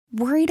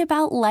Worried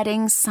about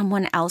letting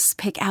someone else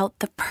pick out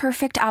the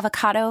perfect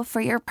avocado for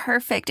your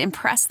perfect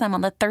impress them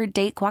on the third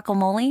date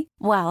guacamole?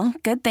 Well,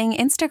 good thing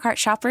Instacart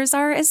shoppers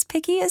are as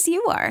picky as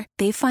you are.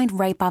 They find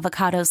ripe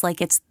avocados like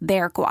it's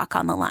their guac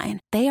on the line.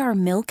 They are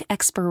milk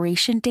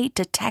expiration date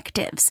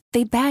detectives.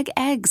 They bag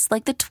eggs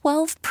like the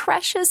 12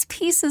 precious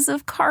pieces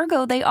of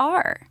cargo they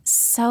are.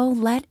 So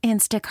let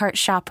Instacart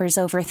shoppers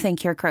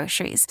overthink your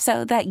groceries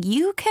so that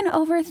you can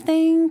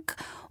overthink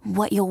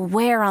what you'll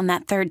wear on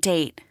that third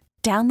date.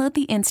 Download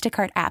the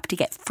Instacart app to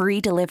get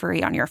free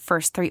delivery on your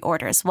first 3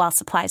 orders while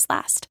supplies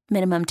last.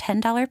 Minimum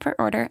 $10 per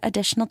order.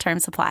 Additional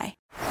terms apply.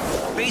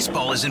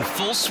 Baseball is in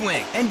full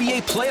swing.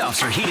 NBA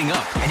playoffs are heating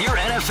up, and your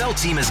NFL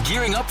team is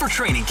gearing up for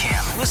training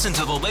camp. Listen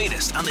to the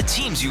latest on the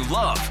teams you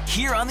love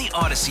here on the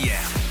Odyssey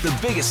app. The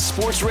biggest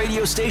sports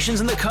radio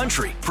stations in the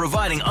country,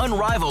 providing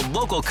unrivaled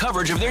local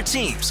coverage of their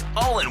teams,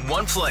 all in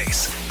one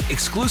place.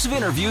 Exclusive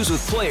interviews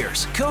with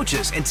players,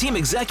 coaches, and team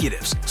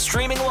executives,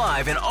 streaming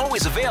live and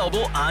always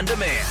available on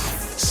demand.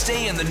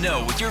 Stay in the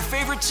know with your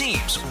favorite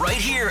teams right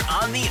here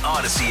on the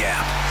Odyssey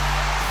app.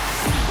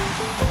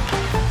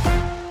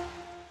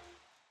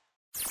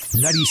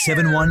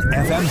 97.1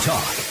 FM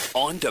Talk.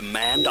 On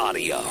demand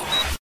audio.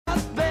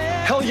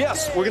 Hell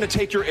yes, we're going to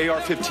take your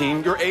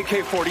AR-15, your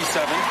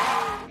AK-47.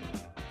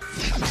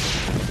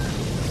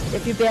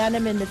 If you ban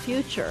them in the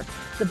future,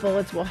 the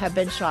bullets will have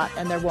been shot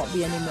and there won't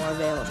be any more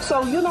available.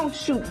 So you don't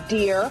shoot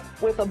deer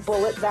with a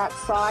bullet that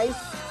size.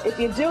 If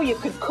you do, you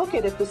could cook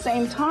it at the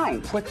same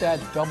time. Put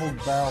that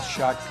double-barrel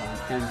shotgun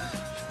and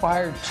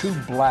fire 2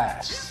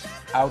 blasts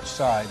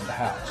outside the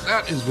house.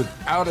 That is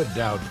without a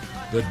doubt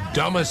the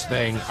dumbest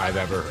thing I've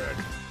ever heard.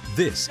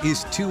 This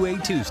is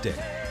 2A Tuesday,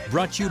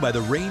 brought to you by the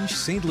Range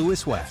St.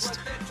 Louis West.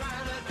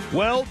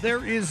 Well,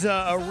 there is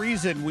a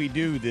reason we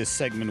do this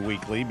segment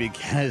weekly,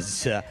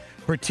 because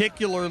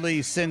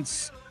particularly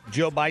since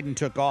Joe Biden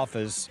took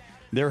office,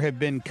 there have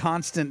been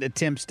constant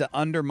attempts to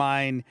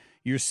undermine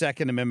your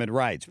Second Amendment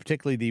rights,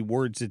 particularly the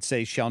words that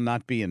say shall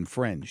not be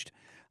infringed.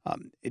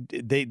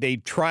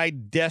 They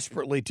tried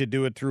desperately to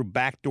do it through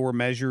backdoor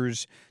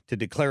measures to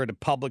declare it a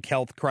public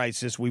health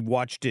crisis. We've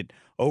watched it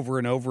over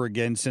and over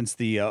again since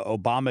the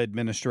Obama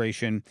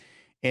administration.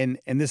 And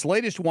this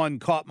latest one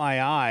caught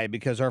my eye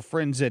because our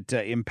friends at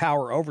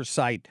Empower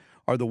Oversight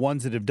are the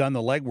ones that have done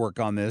the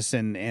legwork on this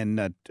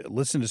and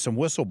listened to some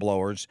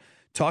whistleblowers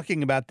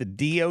talking about the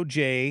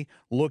DOJ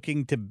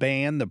looking to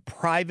ban the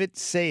private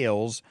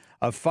sales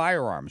of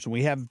firearms.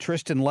 We have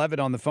Tristan Leavitt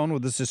on the phone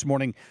with us this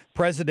morning,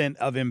 president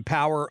of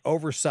Empower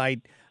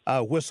Oversight,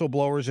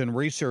 Whistleblowers and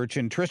Research.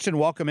 And Tristan,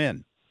 welcome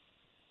in.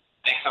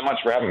 Thanks so much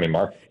for having me,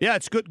 Marc. Yeah,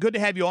 it's good to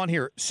have you on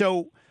here.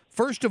 So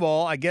first of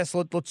all, I guess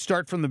let's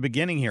start from the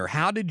beginning here.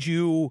 How did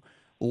you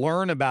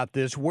learn about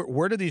this?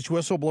 Where do these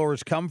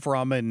whistleblowers come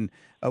from, and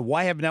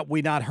why have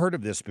we not heard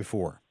of this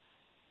before?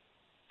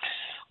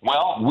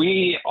 Well,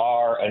 we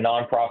are a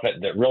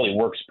nonprofit that really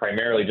works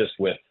primarily just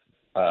with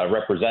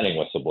representing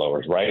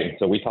whistleblowers, right? And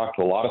so we talk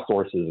to a lot of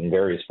sources in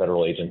various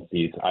federal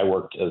agencies. I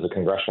worked as a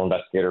congressional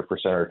investigator for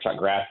Senator Chuck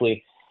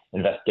Grassley,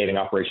 investigating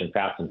Operation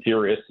Fast and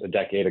Furious a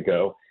decade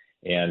ago,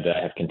 and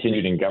have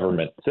continued in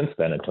government since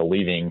then until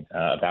leaving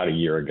about a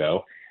year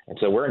ago. And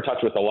so we're in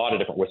touch with a lot of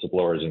different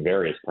whistleblowers in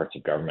various parts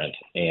of government,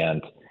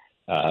 and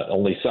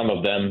only some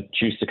of them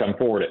choose to come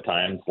forward at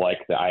times, like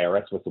the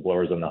IRS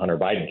whistleblowers in the Hunter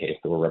Biden case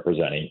that we're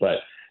representing. But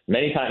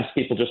many times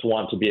people just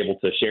want to be able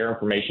to share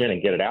information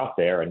and get it out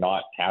there and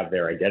not have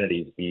their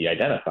identities be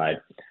identified.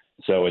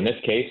 So in this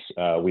case,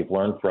 we've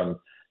learned from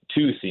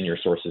 2 senior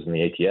sources in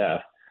the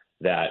ATF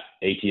that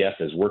ATF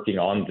is working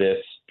on this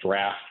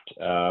draft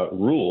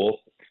rule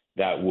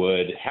that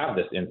would have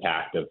this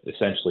impact of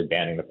essentially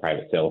banning the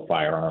private sale of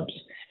firearms.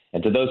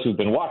 And to those who've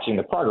been watching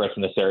the progress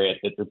in this area,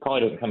 it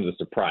probably doesn't come as a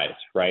surprise,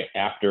 right?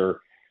 After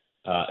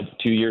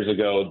 2 years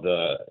ago,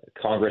 the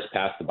Congress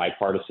passed the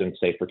Bipartisan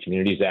Safer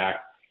Communities Act.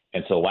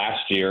 And so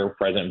last year,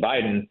 President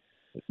Biden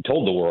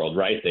told the world,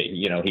 right, that,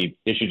 he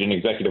issued an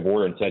executive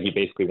order and said he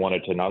basically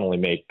wanted to not only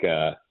make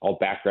all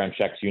background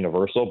checks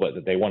universal, but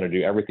that they want to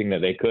do everything that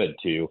they could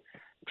to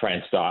try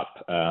and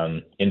stop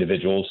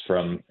individuals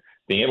from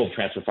being able to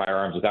transfer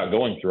firearms without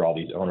going through all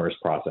these onerous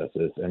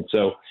processes. And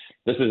so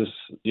this is,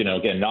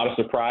 again, not a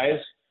surprise,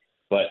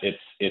 but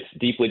it's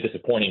deeply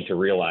disappointing to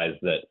realize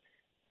that,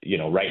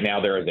 right now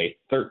there is a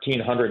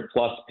 1,300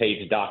 plus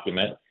page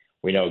document.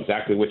 We know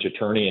exactly which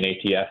attorney in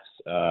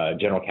ATF's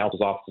general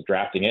counsel's office is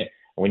drafting it.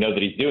 And we know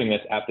that he's doing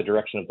this at the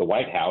direction of the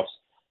White House,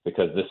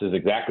 because this is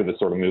exactly the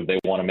sort of move they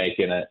want to make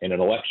in an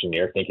election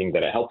year, thinking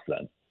that it helps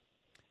them.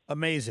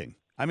 Amazing.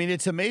 I mean,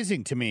 it's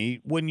amazing to me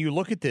when you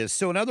look at this.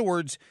 So in other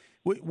words,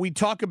 we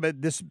talk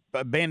about this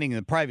banning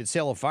the private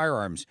sale of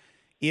firearms.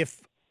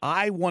 If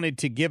I wanted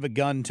to give a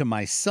gun to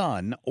my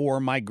son, or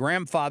my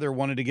grandfather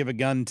wanted to give a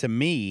gun to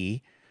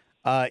me,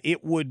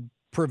 it would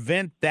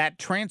prevent that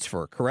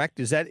transfer, correct?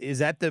 Is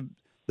that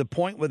the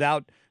point,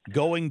 without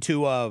going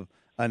to an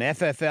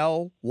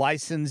FFL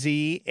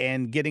licensee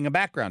and getting a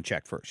background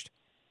check first?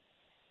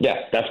 Yes,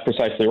 that's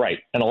precisely right.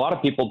 And a lot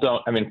of people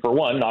don't. I mean, for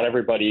one, not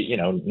everybody,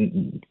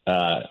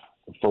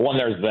 for one,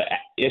 there's the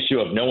issue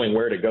of knowing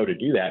where to go to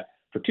do that.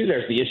 For two,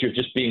 there's the issue of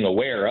just being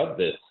aware of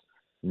this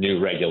new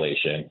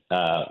regulation.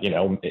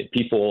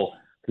 People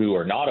who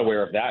are not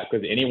aware of that,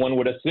 because anyone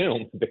would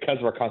assume, because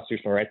of our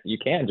constitutional rights, that you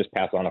can just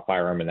pass on a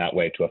firearm in that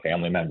way to a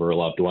family member or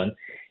loved one.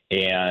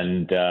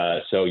 And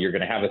so you're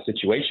going to have a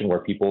situation where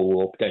people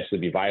will potentially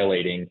be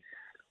violating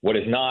what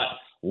is not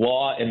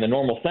law in the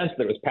normal sense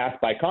that was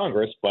passed by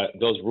Congress, but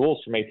those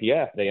rules from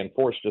ATF, they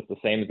enforce just the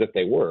same as if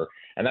they were.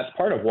 And that's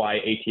part of why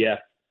ATF,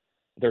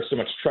 there's so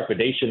much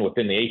trepidation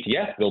within the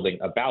ATF building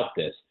about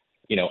this.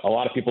 A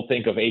lot of people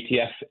think of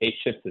ATF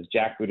agents as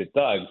jackbooted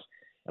thugs,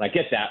 and I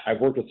get that.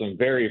 I've worked with some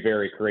very,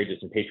 very courageous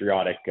and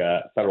patriotic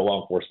federal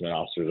law enforcement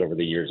officers over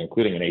the years,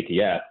 including an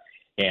ATF,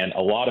 and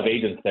a lot of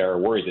agents there are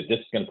worried that this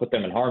is going to put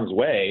them in harm's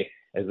way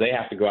as they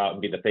have to go out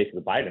and be the face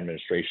of the Biden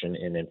administration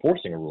in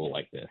enforcing a rule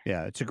like this.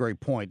 Yeah, it's a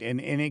great point,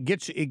 and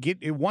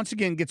it once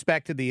again gets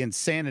back to the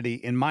insanity,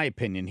 in my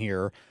opinion,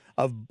 here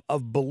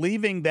of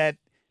believing that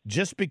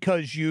just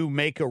because you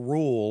make a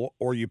rule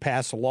or you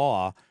pass a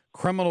law,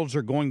 criminals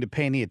are going to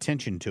pay any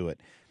attention to it.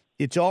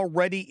 It's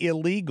already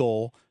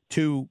illegal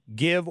to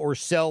give or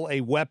sell a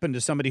weapon to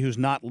somebody who's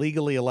not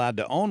legally allowed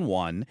to own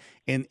one.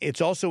 And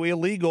it's also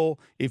illegal,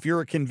 if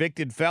you're a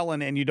convicted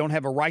felon and you don't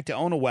have a right to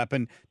own a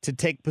weapon, to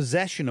take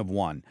possession of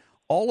one.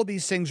 All of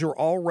these things are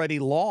already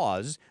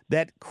laws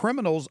that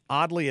criminals,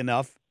 oddly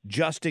enough,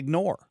 just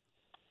ignore.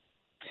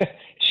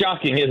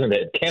 Shocking, isn't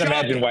it? Can't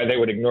imagine why they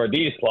would ignore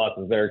these laws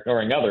as they're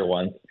ignoring other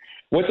ones.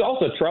 What's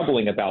also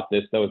troubling about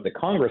this, though, is that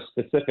Congress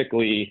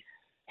specifically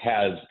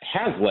has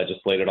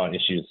legislated on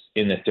issues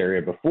in this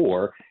area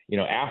before.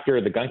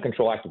 After the Gun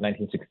Control Act of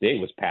 1968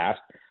 was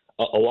passed,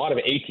 a lot of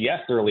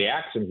ATF's early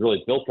actions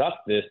really built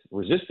up this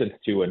resistance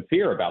to and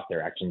fear about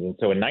their actions. And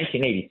so in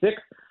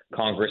 1986,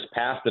 Congress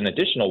passed an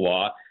additional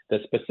law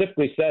that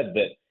specifically said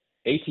that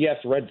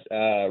ATF's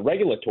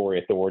regulatory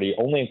authority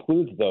only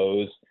includes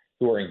those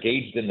who are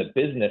engaged in the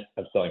business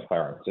of selling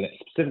firearms. And it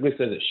specifically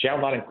says it shall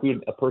not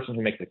include a person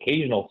who makes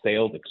occasional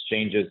sales,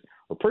 exchanges,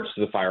 or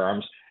purchases of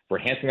firearms for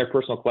enhancing their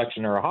personal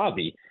collection or a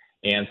hobby.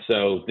 And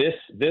so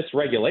this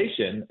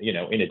regulation,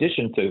 in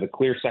addition to the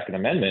clear Second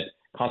Amendment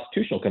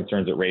constitutional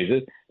concerns it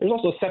raises, there's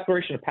also a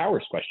separation of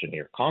powers question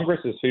here. Congress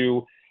is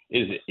who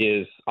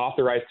is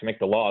authorized to make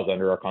the laws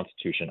under our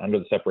Constitution, under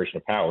the separation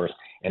of powers.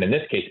 And in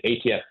this case,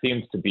 ATF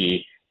seems to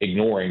be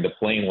ignoring the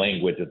plain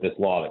language of this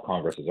law that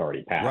Congress has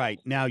already passed. Right.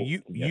 Now,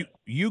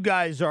 you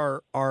guys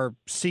are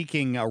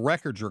seeking a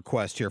records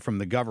request here from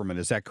the government.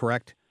 Is that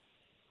correct?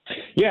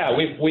 Yeah,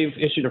 we've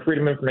issued a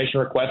Freedom of Information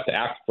request to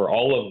ask for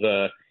all of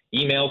the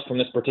emails from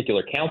this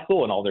particular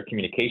council and all their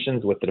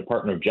communications with the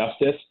Department of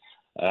Justice.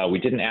 We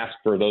didn't ask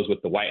for those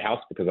with the White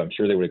House because I'm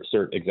sure they would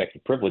exert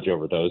executive privilege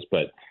over those.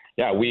 But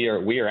yeah, we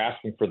are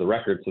asking for the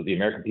record so the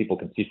American people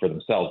can see for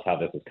themselves how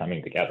this is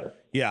coming together.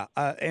 Yeah,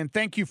 and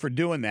thank you for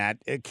doing that.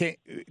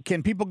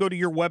 Can people go to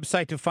your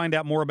website to find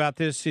out more about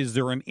this? Is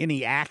there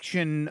any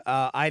action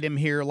item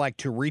here, like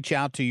to reach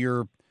out to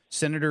your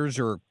senators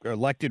or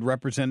elected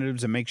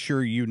representatives and make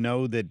sure you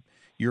know that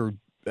you're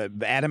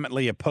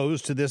adamantly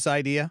opposed to this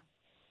idea?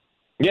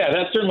 Yeah,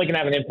 that's certainly going to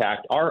have an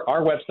impact. Our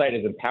website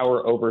is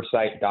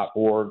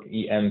empoweroversight.org,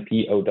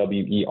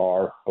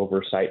 EMPOWER,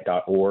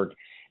 oversight.org.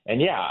 And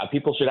yeah,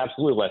 people should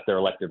absolutely let their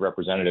elected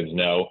representatives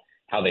know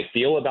how they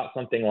feel about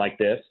something like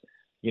this.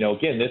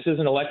 Again, this is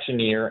an election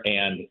year,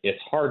 and it's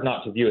hard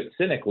not to view it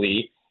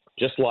cynically,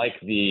 just like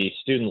the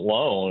student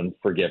loan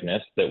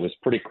forgiveness that was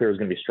pretty clear was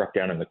going to be struck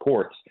down in the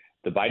courts.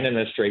 The Biden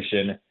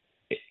administration,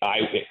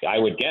 I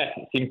would guess,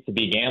 seems to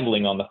be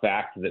gambling on the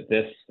fact that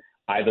this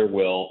either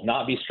will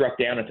not be struck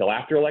down until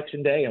after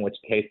Election Day, in which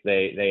case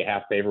they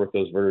have favor with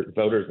those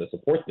voters that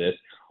support this,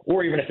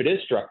 or even if it is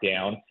struck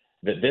down,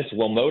 that this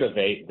will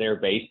motivate their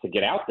base to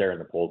get out there in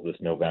the polls this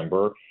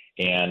November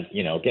and,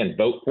 again,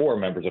 vote for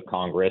members of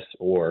Congress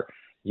or,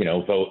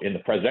 vote in the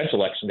presidential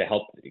election to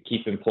help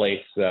keep in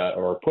place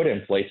or put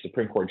in place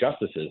Supreme Court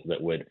justices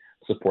that would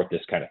support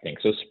this kind of thing.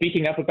 So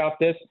speaking up about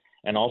this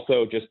and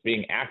also just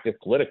being active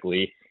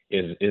politically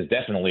is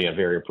definitely a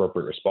very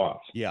appropriate response.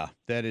 Yeah,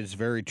 that is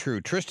very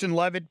true. Tristan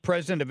Leavitt,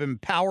 president of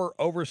Empower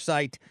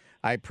Oversight,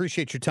 I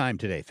appreciate your time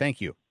today. Thank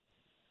you.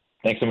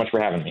 Thanks so much for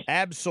having me.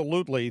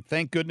 Absolutely.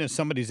 Thank goodness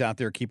somebody's out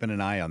there keeping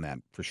an eye on that,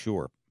 for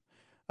sure.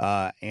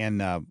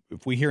 And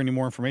if we hear any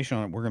more information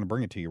on it, we're going to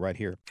bring it to you right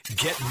here.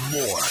 Get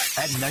more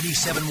at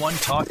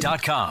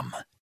 971talk.com.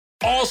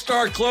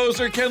 All-star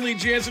closer Kenley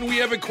Jansen, we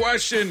have a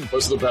question.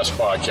 What's the best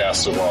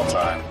podcast of all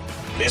time?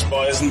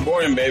 Baseball isn't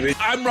boring, baby.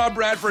 I'm Rob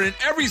Bradford, and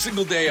every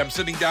single day I'm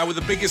sitting down with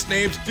the biggest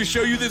names to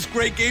show you this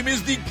great game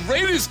is the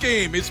greatest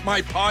game. It's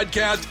my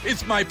podcast.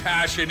 It's my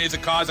passion. It's a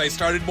cause I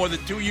started more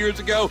than 2 years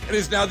ago and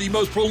is now the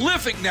most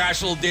prolific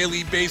national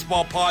daily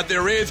baseball pod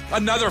there is.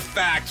 Another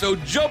fact, so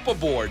jump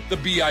aboard the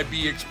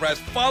BIB Express.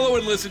 Follow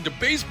and listen to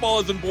Baseball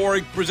Isn't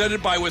Boring,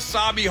 presented by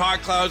Wasabi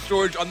Hot Cloud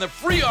Storage on the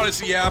free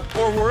Odyssey app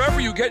or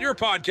wherever you get your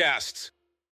podcasts.